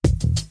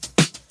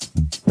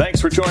Thanks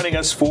for joining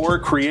us for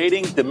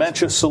Creating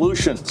Dementia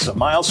Solutions, a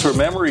Miles for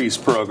Memories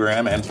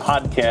program and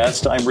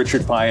podcast. I'm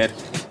Richard Pyatt,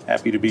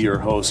 happy to be your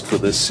host for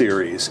this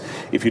series.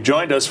 If you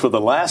joined us for the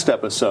last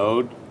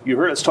episode, you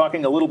heard us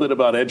talking a little bit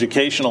about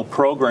educational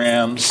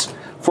programs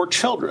for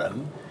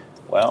children.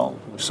 Well,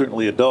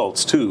 certainly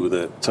adults, too,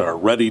 that are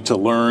ready to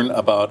learn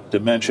about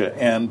dementia,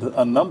 and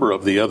a number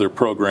of the other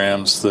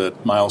programs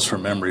that Miles for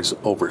Memories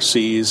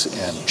oversees.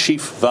 And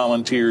Chief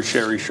Volunteer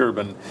Sherry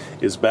Sherbin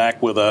is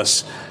back with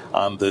us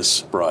on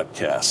this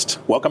broadcast.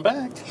 Welcome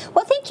back.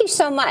 Well, thank you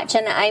so much.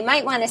 And I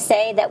might want to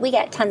say that we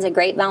got tons of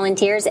great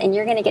volunteers, and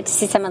you're going to get to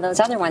see some of those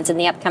other ones in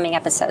the upcoming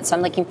episodes. So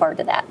I'm looking forward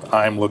to that.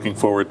 I'm looking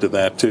forward to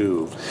that,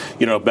 too.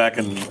 You know, back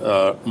in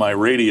my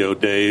radio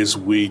days,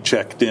 we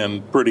checked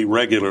in pretty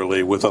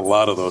regularly with a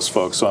lot of those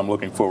folks, so I'm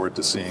looking forward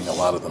to seeing a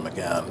lot of them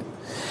again.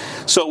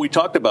 So we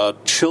talked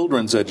about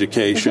children's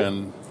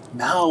education. Mm-hmm.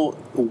 Now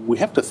we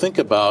have to think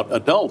about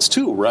adults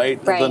too,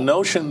 right? The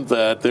notion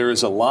that there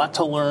is a lot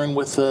to learn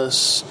with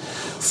this.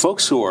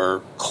 Folks who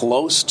are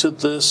close to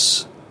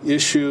this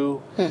issue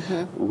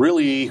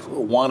really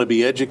want to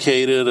be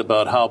educated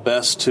about how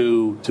best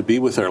to be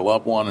with their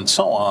loved one and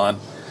so on.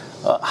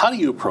 How do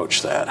you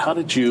approach that? How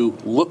did you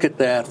look at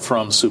that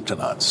from soup to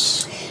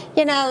nuts?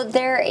 You know,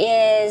 there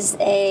is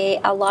a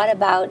lot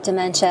about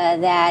dementia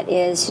that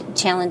is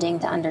challenging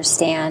to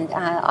understand.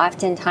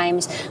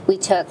 Oftentimes, we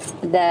took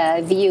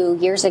the view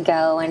years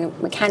ago and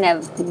we kind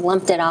of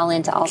lumped it all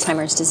into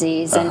Alzheimer's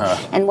disease.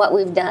 And what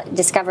we've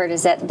discovered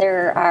is that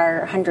there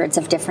are hundreds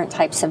of different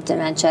types of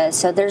dementia.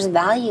 So there's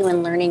value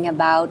in learning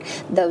about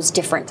those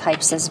different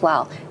types as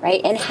well,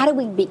 right? And how do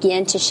we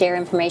begin to share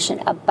information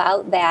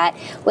about that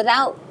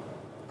without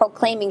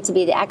proclaiming to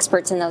be the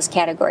experts in those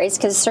categories,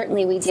 because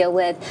certainly we deal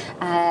with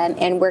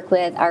and work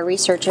with our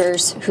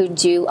researchers who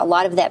do a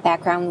lot of that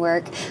background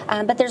work,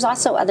 but there's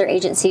also other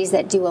agencies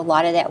that do a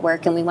lot of that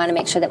work, and we want to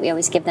make sure that we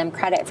always give them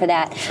credit for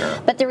that.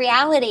 Sure. But the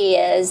reality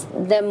is,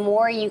 the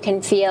more you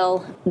can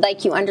feel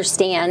like you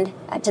understand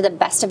to the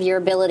best of your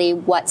ability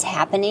what's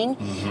happening,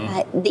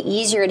 the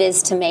easier it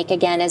is to make,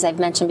 again, as I've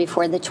mentioned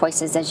before, the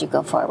choices as you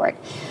go forward.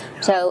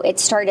 So it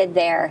started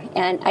there.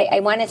 And I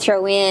want to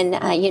throw in,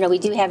 we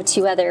do have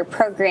 2 other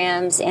programs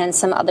and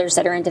some others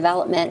that are in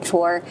development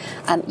for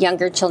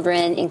younger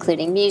children,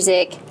 including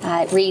music,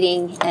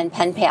 reading, and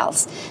pen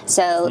pals.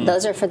 So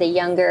those are for the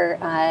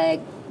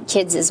younger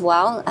kids as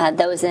well,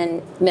 those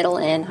in middle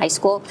and high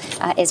school,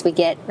 as we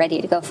get ready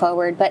to go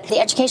forward. But the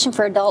education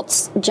for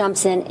adults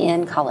jumps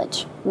in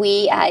college.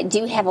 We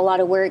do have a lot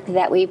of work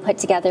that we put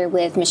together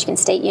with Michigan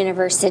State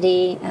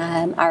University.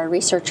 Our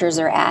researchers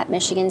are at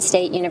Michigan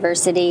State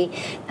University.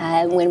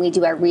 When we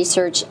do our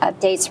research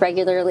updates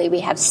regularly, we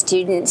have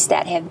students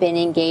that have been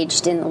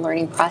engaged in the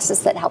learning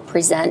process that help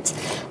present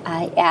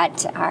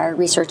at our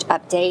research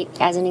update,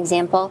 as an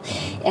example.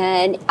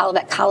 And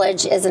Olivet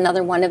College is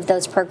another one of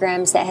those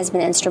programs that has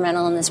been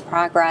instrumental in this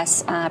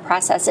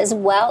process, as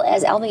well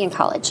as Albion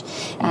College,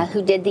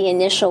 who did the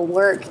initial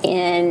work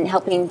in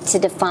helping to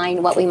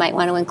define what we might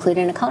want to include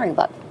in a coloring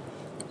book,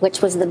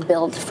 which was the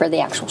build for the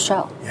actual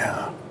show.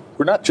 Yeah.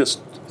 We're not just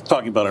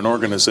talking about an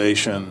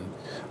organization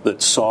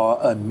that saw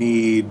a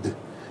need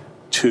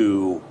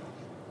to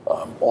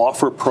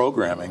offer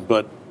programming,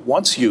 but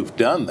once you've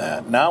done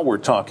that, now we're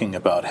talking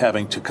about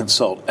having to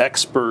consult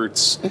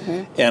experts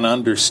and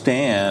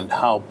understand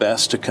how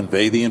best to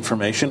convey the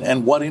information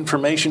and what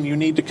information you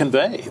need to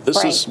convey.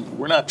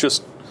 We're not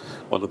just,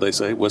 what do they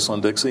say,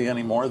 whistling Dixie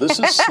anymore? This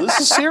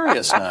is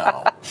serious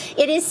now.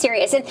 It is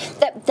serious. And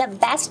the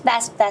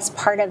best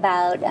part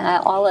about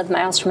all of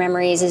Miles for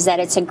Memories is that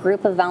it's a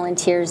group of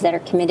volunteers that are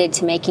committed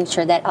to making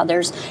sure that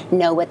others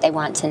know what they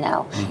want to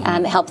know.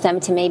 Help them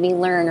to maybe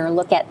learn or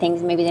look at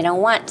things maybe they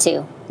don't want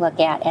to look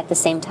at the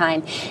same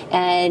time.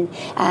 And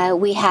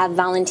we have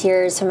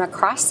volunteers from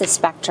across the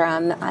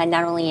spectrum,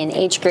 not only in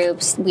age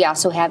groups, we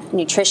also have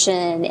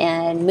nutrition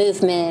and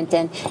movement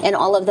and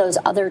all of those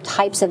other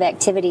types of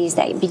activities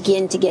that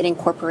begin to get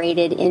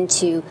incorporated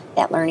into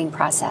that learning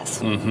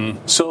process.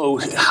 So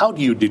how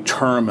do you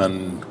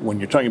determine, when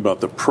you're talking about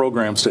the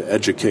programs to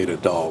educate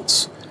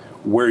adults,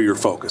 where your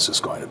focus is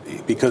going to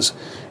be? Because,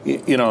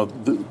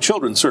 the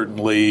children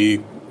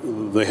certainly,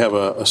 they have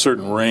a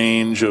certain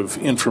range of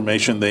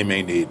information they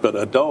may need. But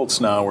adults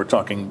now, we're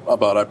talking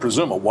about, I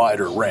presume, a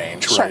wider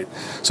range, right?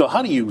 So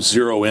how do you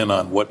zero in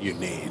on what you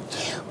need?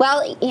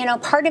 Well,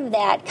 part of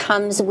that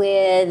comes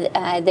with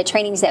the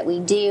trainings that we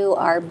do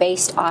are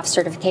based off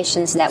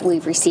certifications that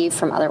we've received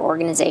from other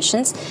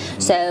organizations.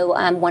 So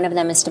one of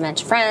them is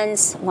Dementia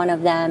Friends. One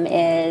of them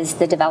is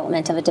the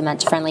development of a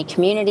dementia-friendly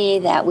community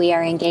that we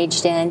are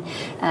engaged in.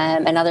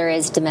 Another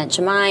is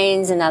Dementia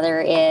Minds. Another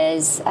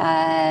is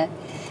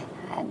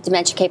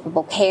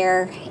dementia-capable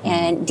care,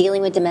 and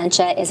dealing with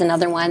dementia is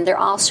another one. They're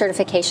all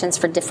certifications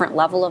for different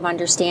level of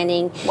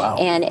understanding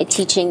and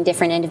teaching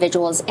different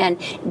individuals. And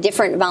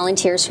different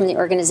volunteers from the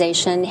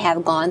organization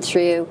have gone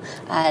through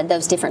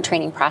those different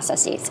training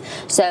processes.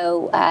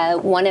 So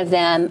one of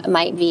them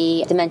might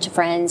be Dementia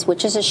Friends,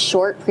 which is a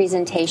short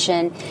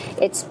presentation.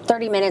 It's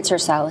 30 minutes or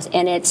so,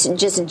 and it's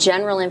just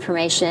general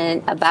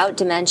information about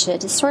dementia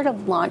to sort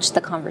of launch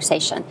the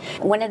conversation.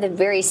 One of the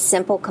very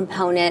simple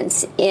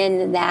components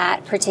in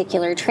that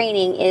particular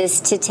training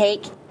is to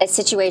take a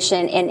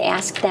situation and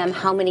ask them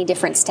how many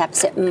different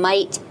steps it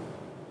might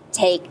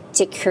take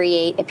to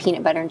create a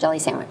peanut butter and jelly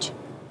sandwich.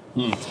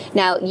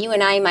 Now, you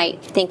and I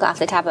might think off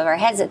the top of our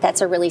heads that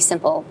that's a really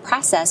simple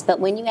process, but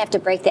when you have to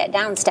break that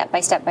down step by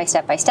step by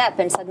step by step,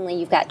 and suddenly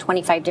you've got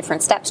 25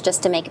 different steps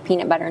just to make a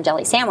peanut butter and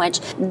jelly sandwich,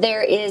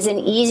 there is an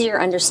easier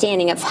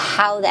understanding of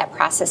how that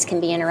process can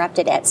be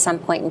interrupted at some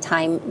point in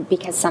time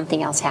because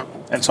something else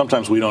happened. And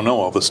sometimes we don't know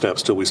all the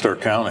steps till we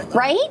start counting them.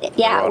 Right?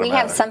 Yeah, we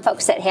have some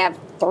folks that have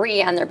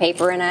 3 on their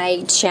paper, and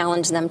I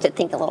challenge them to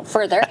think a little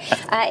further.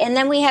 And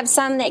then we have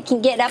some that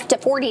can get up to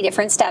 40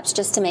 different steps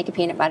just to make a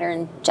peanut butter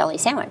and jelly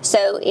sandwich.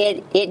 So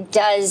it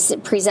does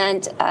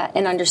present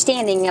an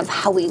understanding of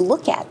how we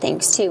look at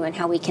things, too, and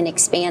how we can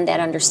expand that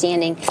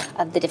understanding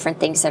of the different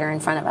things that are in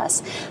front of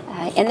us.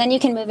 And then you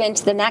can move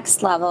into the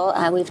next level.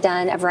 We've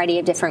done a variety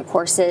of different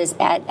courses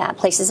at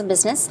places of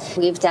business.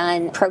 We've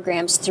done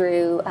programs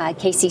through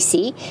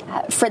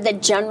KCC for the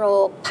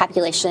general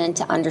population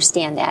to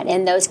understand that.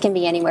 And those can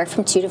be anywhere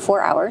from 2 to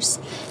 4 hours.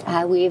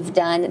 We've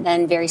done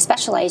then very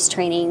specialized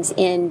trainings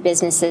in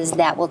businesses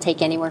that will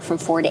take anywhere from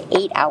 4 to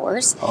 8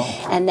 hours.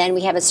 And then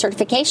we have a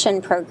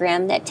certification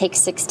program that takes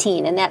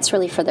 16, and that's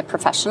really for the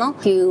professional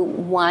who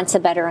wants a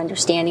better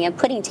understanding of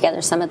putting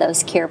together some of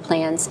those care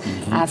plans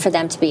for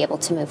them to be able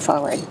to move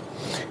forward.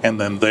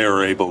 And then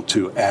they're able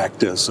to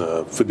act as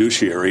a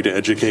fiduciary to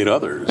educate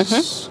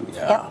others.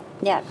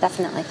 Yeah,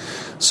 definitely.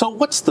 So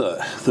what's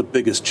the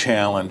biggest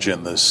challenge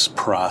in this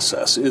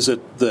process? Is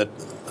it that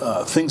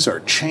things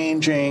are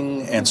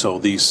changing, and so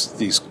these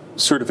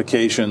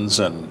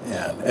certifications and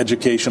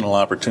educational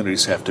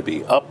opportunities have to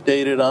be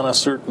updated on a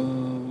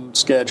certain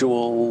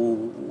schedule?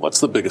 What's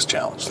the biggest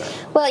challenge there?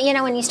 Well,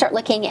 when you start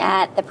looking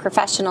at the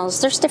professionals,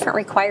 there's different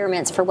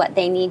requirements for what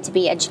they need to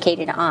be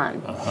educated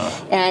on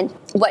and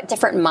what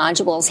different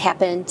modules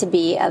happen to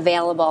be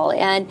available.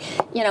 And,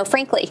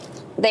 frankly,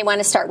 they want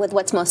to start with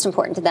what's most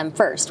important to them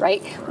first,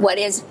 right? What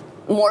is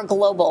more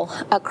global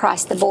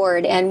across the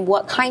board, and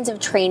what kinds of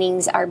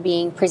trainings are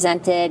being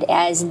presented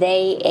as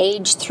they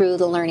age through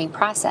the learning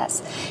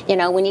process.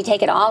 When you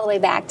take it all the way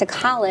back to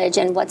college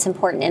and what's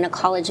important in a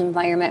college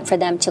environment for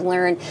them to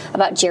learn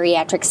about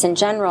geriatrics in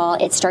general,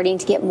 it's starting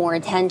to get more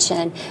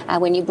attention.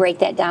 When you break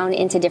that down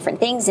into different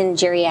things in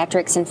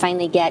geriatrics and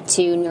finally get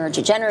to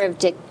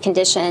neurodegenerative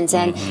conditions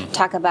and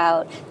talk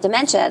about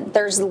dementia,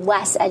 there's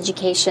less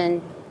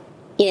education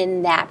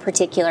in that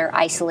particular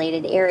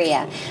isolated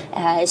area.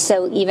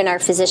 So even our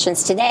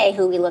physicians today,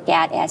 who we look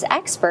at as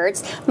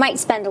experts, might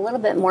spend a little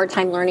bit more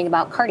time learning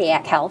about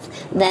cardiac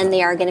health than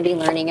they are going to be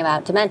learning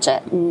about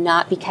dementia.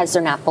 Not because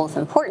they're not both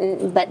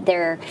important, but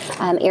their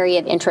area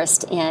of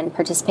interest and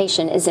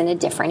participation is in a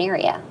different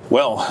area.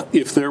 Well,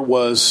 if there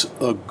was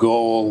a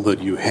goal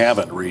that you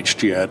haven't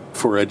reached yet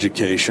for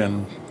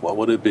education, what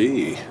would it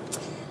be?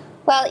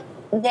 Well,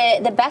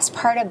 the best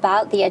part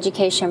about the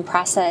education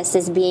process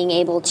is being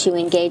able to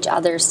engage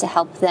others to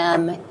help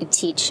them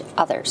teach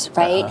others,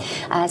 right?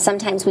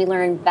 Sometimes we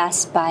learn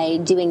best by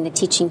doing the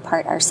teaching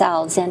part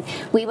ourselves, and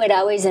we would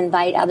always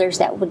invite others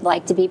that would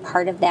like to be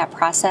part of that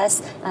process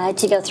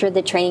to go through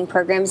the training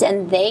programs,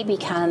 and they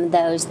become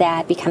those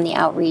that become the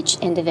outreach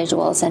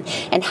individuals.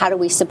 And how do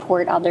we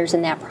support others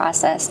in that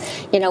process?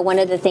 One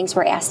of the things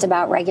we're asked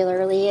about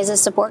regularly is a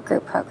support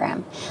group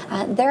program.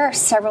 There are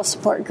several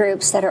support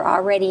groups that are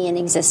already in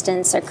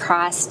existence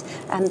across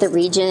the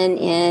region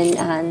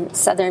in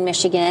southern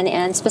Michigan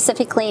and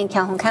specifically in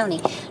Calhoun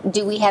County.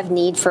 Do we have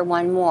need for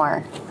one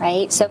more,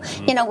 right? So,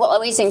 we'll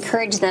always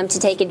encourage them to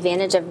take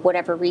advantage of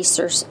whatever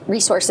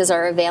resources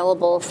are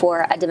available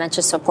for a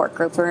dementia support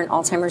group or an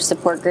Alzheimer's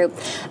support group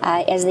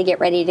as they get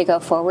ready to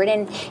go forward.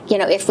 And,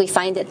 if we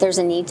find that there's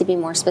a need to be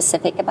more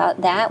specific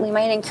about that, we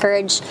might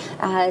encourage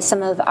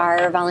some of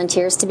our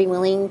volunteers to be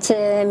willing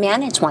to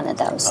manage one of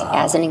those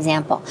as an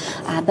example.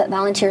 But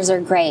volunteers are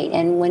great,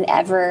 and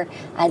whenever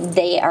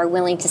they are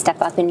willing to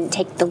step up and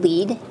take the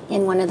lead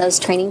in one of those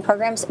training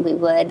programs, we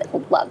would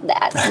love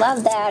that.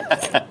 Love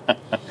that.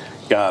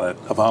 Got it.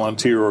 A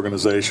volunteer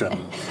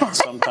organization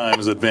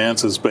sometimes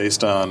advances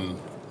based on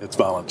its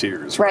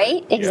volunteers.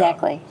 Right?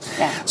 Exactly.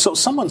 Yeah. So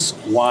someone's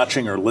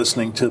watching or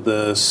listening to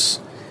this,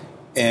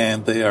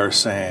 and they are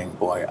saying,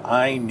 boy,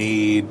 I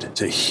need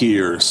to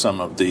hear some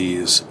of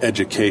these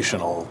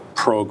educational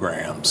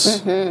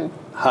programs.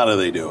 How do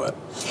they do it?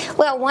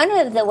 Well, one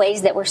of the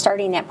ways that we're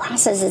starting that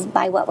process is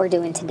by what we're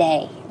doing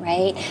today,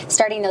 right?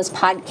 Starting those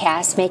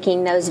podcasts,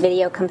 making those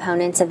video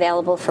components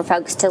available for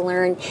folks to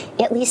learn,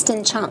 at least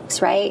in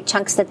chunks, right?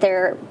 Chunks that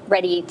they're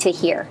ready to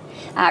hear,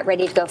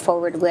 ready to go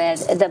forward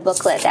with. The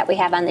booklet that we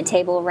have on the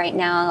table right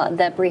now,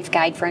 the Brief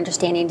Guide for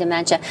Understanding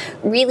Dementia,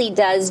 really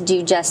does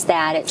do just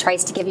that. It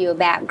tries to give you a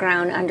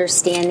background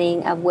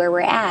understanding of where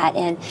we're at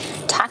and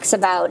talks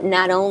about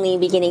not only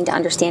beginning to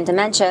understand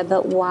dementia,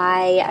 but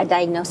why a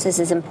diagnosis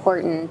is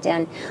important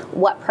and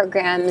what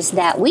programs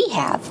that we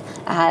have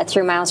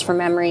through Miles for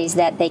Memories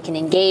that they can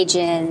engage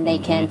in, they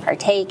can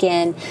partake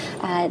in,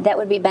 that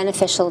would be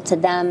beneficial to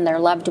them, their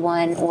loved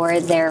one, or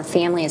their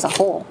family as a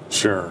whole.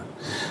 Sure.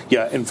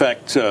 Yeah, in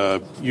fact,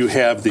 you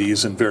have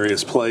these in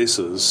various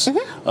places.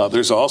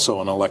 There's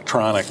also an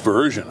electronic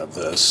version of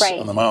this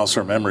on the Miles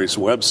for Memories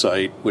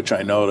website, which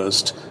I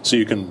noticed, so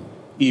you can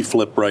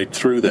e-flip right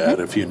through that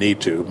if you need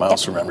to,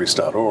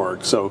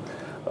 milesformemories.org. So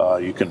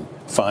you can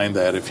find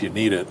that if you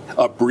need it.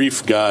 A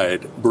brief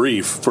guide,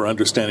 brief for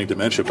understanding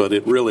dementia, but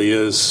it really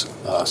is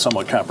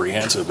somewhat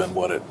comprehensive in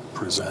what it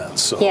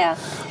presents. So,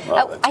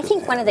 I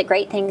think one of the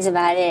great things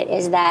about it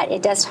is that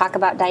it does talk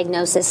about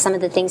diagnosis, some of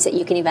the things that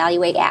you can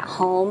evaluate at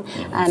home,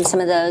 some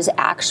of those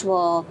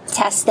actual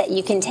tests that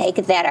you can take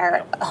that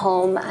are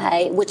home,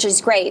 which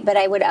is great. But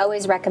I would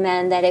always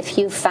recommend that if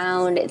you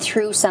found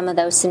through some of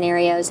those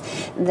scenarios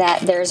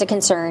that there's a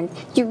concern,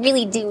 you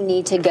really do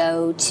need to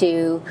go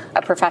to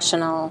a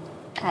professional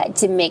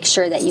to make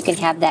sure that you can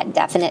have that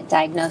definite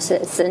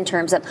diagnosis in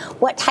terms of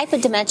what type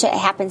of dementia it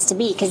happens to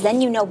be, because then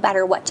you know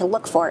better what to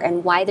look for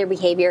and why their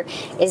behavior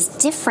is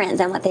different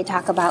than what they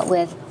talk about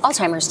with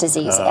Alzheimer's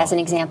disease, as an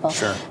example.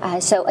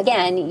 So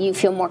again, you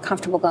feel more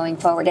comfortable going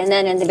forward. And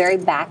then in the very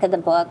back of the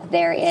book,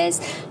 there is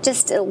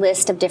just a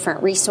list of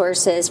different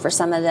resources for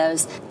some of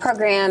those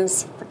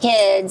programs for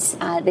kids,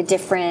 the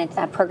different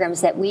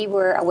programs that we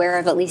were aware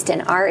of, at least in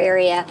our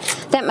area,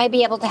 that might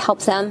be able to help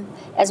them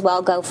as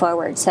well go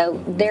forward.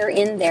 So they're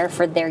in there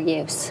for their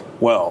use.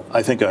 Well,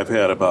 I think I've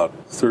had about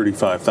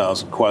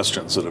 35,000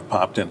 questions that have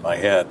popped in my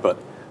head, but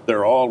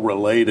they're all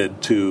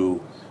related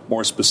to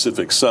more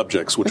specific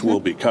subjects, which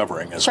we'll be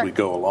covering as we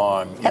go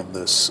along in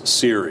this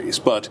series.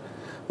 But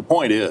the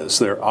point is,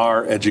 there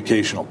are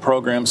educational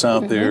programs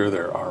out there.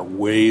 There are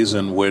ways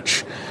in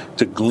which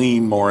to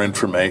glean more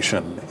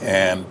information,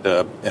 and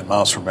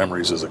Miles for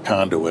Memories is a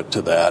conduit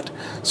to that.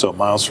 So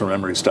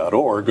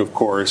milesformemories.org, of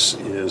course,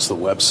 is the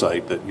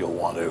website that you'll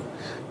want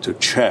to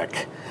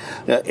check.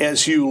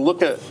 As you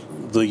look at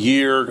the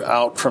year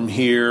out from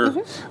here,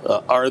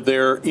 are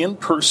there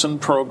in-person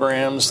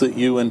programs that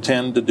you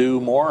intend to do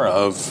more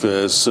of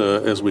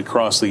as we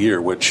cross the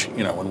year, which,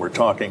 when we're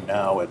talking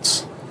now,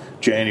 it's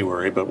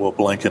January, but we'll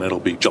blink and it'll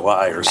be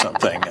July or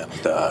something,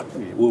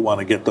 and we'll want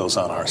to get those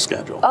on our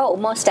schedule. Oh,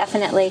 most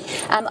definitely.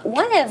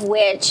 One of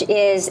which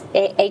is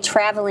a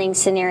traveling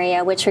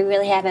scenario, which we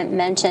really haven't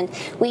mentioned.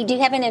 We do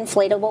have an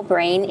inflatable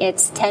brain.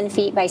 It's 10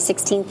 feet by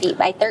 16 feet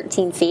by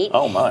 13 feet.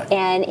 Oh, my.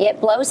 And it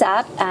blows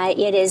up.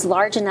 It is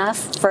large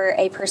enough for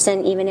a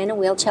person, even in a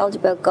wheelchair,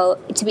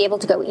 to be able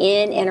to go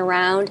in and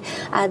around.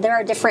 There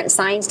are different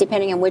signs,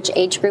 depending on which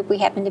age group we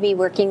happen to be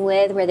working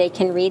with, where they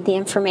can read the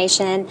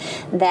information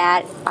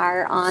that are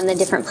on the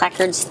different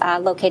placards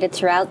located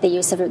throughout the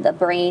use of the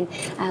brain.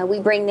 We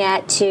bring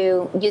that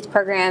to youth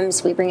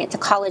programs, we bring it to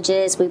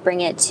colleges, we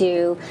bring it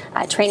to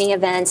training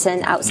events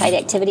and outside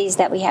activities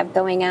that we have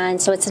going on.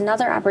 So it's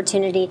another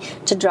opportunity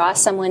to draw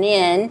someone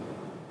in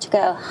to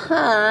go,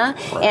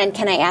 and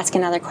can I ask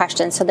another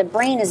question? So the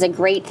brain is a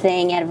great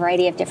thing at a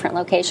variety of different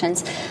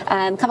locations.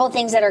 A couple of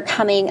things that are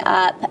coming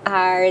up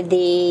are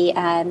the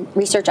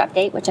research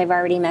update, which I've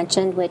already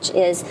mentioned, which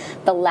is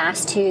the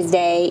last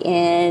Tuesday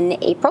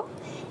in April.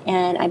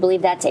 And I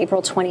believe that's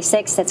April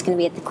 26th. That's going to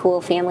be at the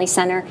Cool Family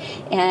Center.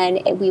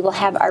 And we will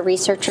have our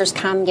researchers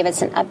come give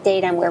us an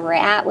update on where we're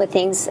at with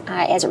things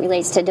as it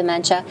relates to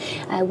dementia.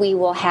 We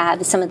will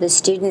have some of the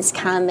students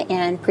come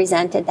and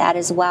present at that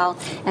as well.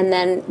 And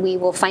then we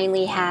will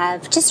finally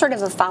have just sort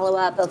of a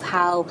follow-up of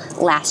how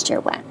last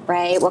year went,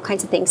 right? What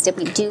kinds of things did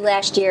we do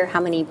last year?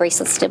 How many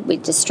bracelets did we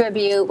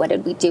distribute? What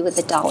did we do with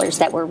the dollars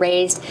that were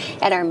raised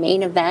at our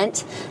main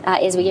event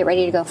as we get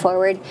ready to go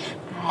forward?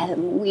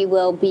 We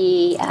will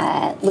be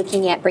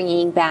looking at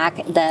bringing back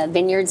the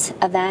Vineyards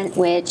event,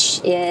 which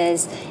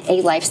is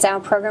a lifestyle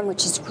program,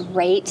 which is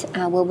great.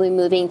 We'll be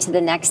moving to the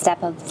next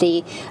step of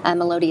the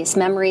Melodious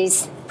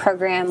Memories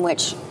program,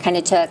 which kind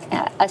of took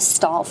a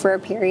stall for a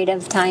period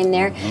of time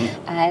there.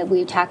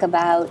 We talk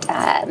about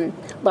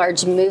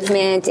large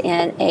movement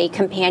and a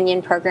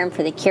companion program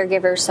for the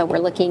caregivers, so we're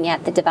looking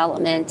at the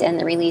development and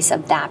the release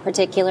of that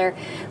particular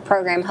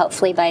program,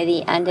 hopefully by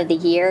the end of the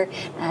year.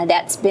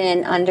 That's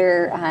been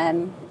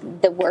under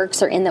the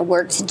works or in the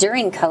works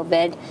during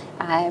COVID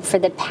for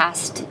the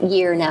past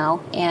year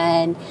now,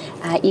 and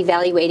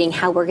evaluating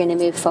how we're going to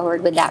move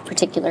forward with that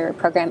particular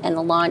program and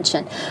the launch.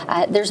 And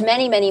there's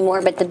many, many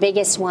more, but the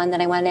biggest one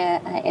that I want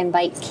to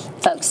invite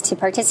folks to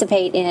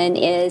participate in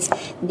is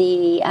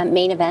the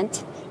main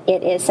event.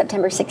 It is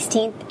September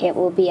 16th. It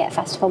will be at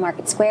Festival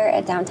Market Square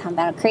at downtown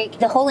Battle Creek.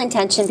 The whole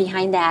intention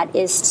behind that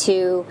is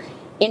to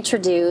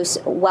introduce,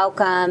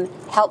 welcome,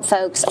 help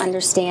folks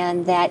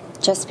understand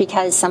that just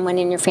because someone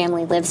in your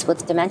family lives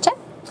with dementia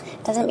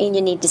doesn't mean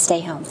you need to stay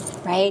home,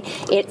 right?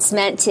 It's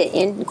meant to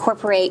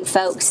incorporate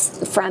folks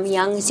from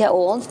young to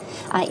old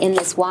in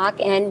this walk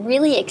and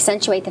really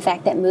accentuate the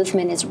fact that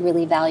movement is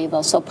really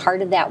valuable. So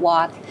part of that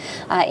walk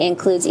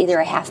includes either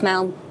a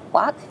half-mile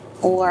walk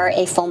or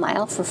a full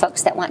mile for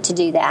folks that want to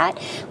do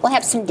that. We'll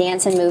have some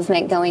dance and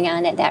movement going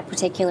on at that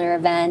particular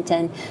event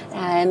and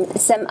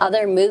some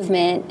other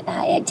movement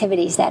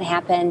activities that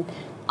happen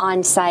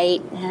on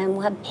site, and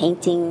we'll have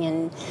painting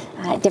and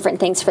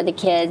different things for the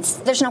kids.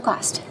 There's no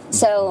cost.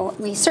 So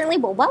we certainly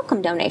will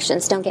welcome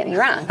donations, don't get me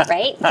wrong,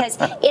 right? Because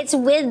it's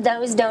with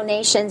those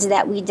donations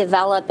that we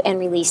develop and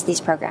release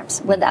these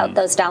programs. Without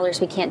those dollars,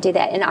 we can't do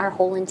that. And our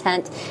whole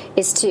intent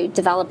is to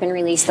develop and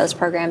release those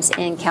programs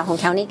in Calhoun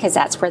County because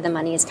that's where the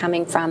money is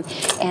coming from.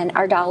 And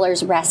our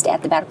dollars rest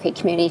at the Battle Creek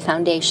Community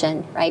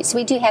Foundation, right? So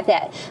we do have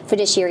that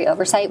fiduciary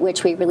oversight,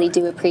 which we really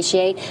do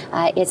appreciate.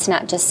 It's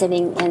not just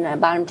sitting in a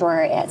bottom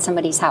drawer at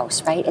somebody's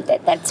house, right?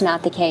 That's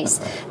not the case.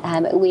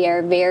 We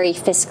are very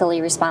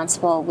fiscally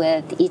responsible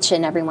with each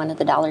and every one of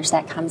the dollars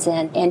that comes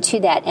in. And to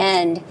that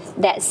end,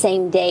 that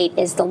same date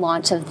is the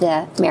launch of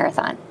the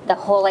marathon. The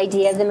whole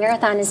idea of the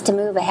marathon is to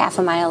move a half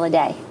a mile a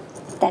day.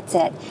 That's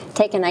it.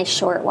 Take a nice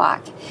short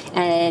walk.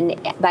 And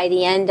by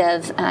the end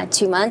of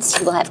 2 months,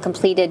 you will have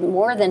completed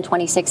more than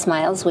 26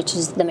 miles, which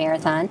is the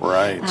marathon.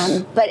 Right.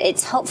 But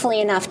it's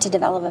hopefully enough to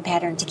develop a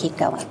pattern to keep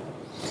going.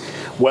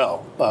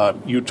 Well,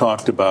 you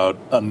talked about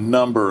a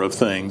number of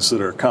things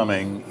that are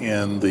coming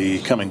in the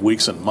coming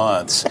weeks and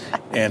months.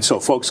 And so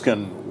folks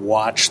can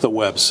watch the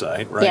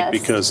website, right? Yes.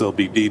 Because there'll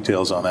be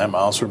details on that,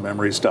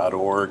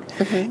 milesformemories.org.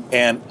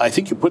 And I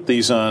think you put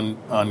these on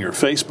your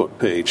Facebook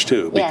page,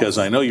 too, because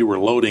I know you were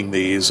loading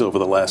these over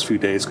the last few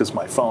days because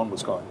my phone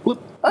was going, bloop,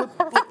 bloop,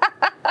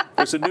 bloop.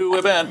 There's a new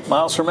event.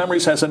 Miles for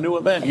Memories has a new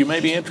event. You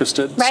may be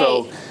interested. Right.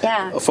 So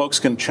folks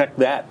can check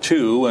that,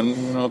 too,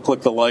 and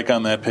click the like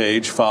on that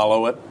page,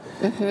 follow it.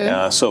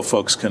 So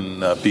folks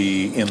can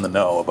be in the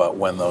know about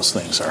when those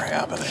things are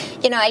happening.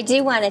 I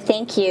do want to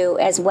thank you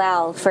as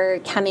well for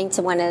coming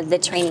to one of the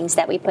trainings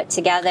that we put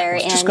together. I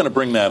was just going to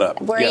bring that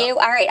up. Were you?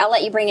 All right, I'll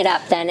let you bring it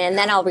up then, and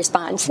then I'll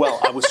respond.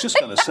 Well, I was just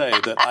going to say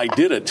that I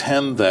did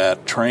attend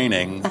that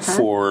training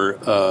for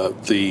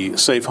the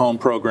Safe Home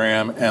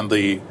program and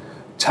the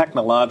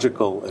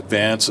technological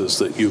advances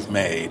that you've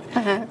made.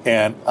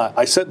 And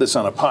I said this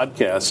on a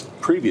podcast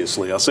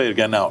previously. I'll say it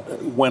again now.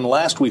 When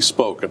last we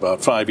spoke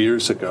about 5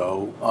 years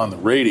ago on the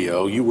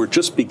radio, you were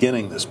just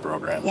beginning this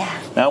program.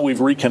 Now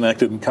we've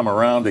reconnected and come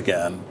around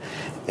again.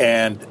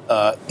 And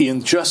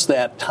in just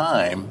that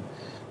time,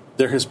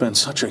 there has been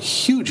such a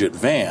huge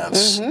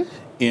advance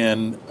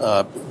in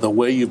the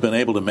way you've been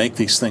able to make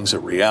these things a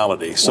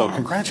reality. So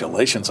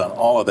congratulations on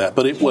all of that.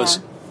 But it was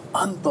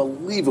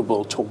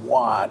unbelievable to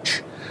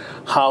watch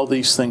how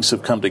these things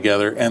have come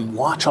together and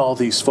watch all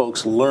these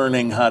folks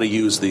learning how to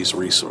use these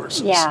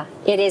resources. Yeah,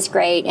 it is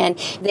great. And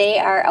they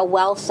are a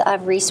wealth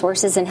of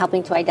resources in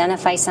helping to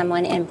identify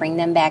someone and bring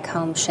them back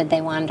home should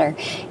they wander.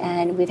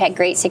 And we've had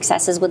great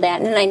successes with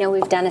that. And I know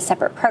we've done a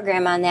separate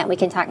program on that. We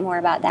can talk more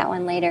about that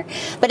one later.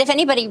 But if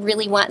anybody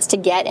really wants to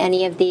get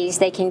any of these,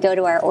 they can go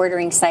to our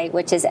ordering site,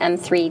 which is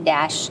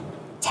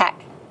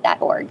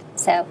m3-tech.org.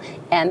 So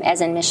M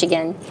as in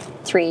Michigan,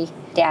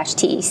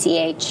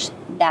 3-tech.org.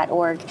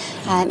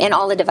 And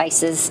all the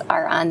devices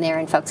are on there,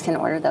 and folks can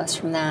order those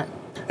from that.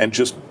 And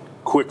just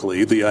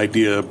quickly, the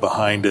idea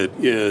behind it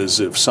is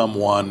if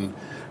someone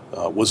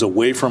was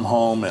away from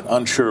home and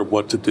unsure of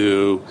what to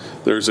do,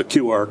 there's a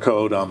QR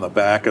code on the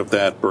back of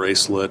that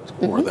bracelet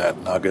or that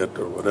nugget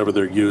or whatever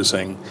they're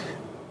using.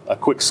 A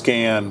quick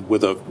scan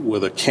with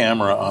a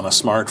camera on a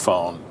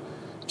smartphone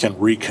can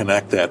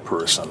reconnect that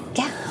person.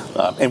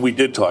 And we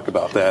did talk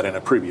about that in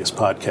a previous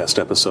podcast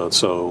episode,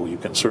 so you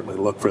can certainly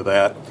look for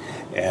that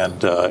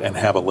and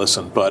have a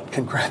listen. But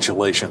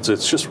congratulations.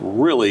 It's just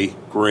really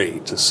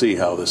great to see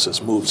how this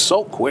has moved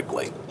so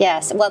quickly.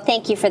 Yes. Well,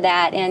 thank you for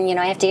that. And,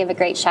 I have to give a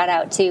great shout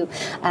out to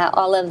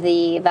all of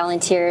the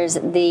volunteers.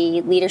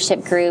 The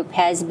leadership group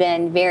has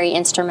been very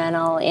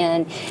instrumental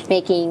in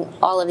making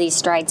all of these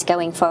strides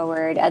going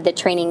forward. The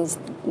trainings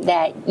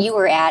that you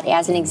were at,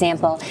 as an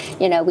example,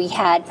 we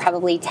had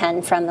probably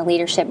 10 from the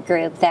leadership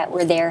group that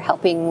were there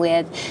helping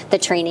with the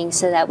training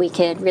so that we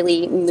could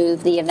really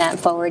move the event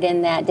forward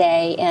in that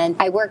day. And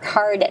I work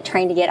hard at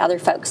trying to get other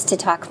folks to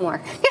talk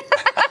more.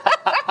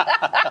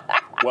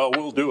 Well,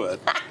 we'll do it.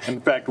 In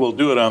fact, we'll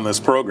do it on this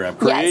program.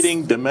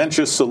 Creating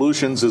Dementia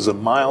Solutions is a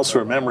Miles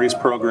for Memories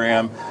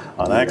program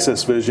on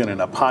Access Vision and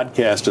a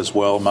podcast as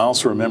well.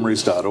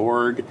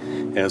 milesformemories.org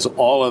has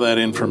all of that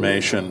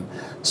information.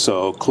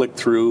 So click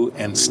through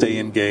and stay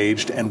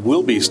engaged. And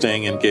we'll be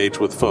staying engaged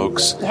with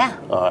folks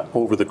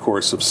over the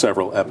course of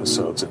several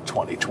episodes in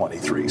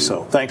 2023.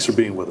 So thanks for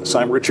being with us.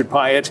 I'm Richard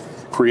Pyatt.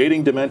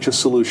 Creating Dementia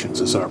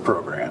Solutions is our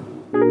program.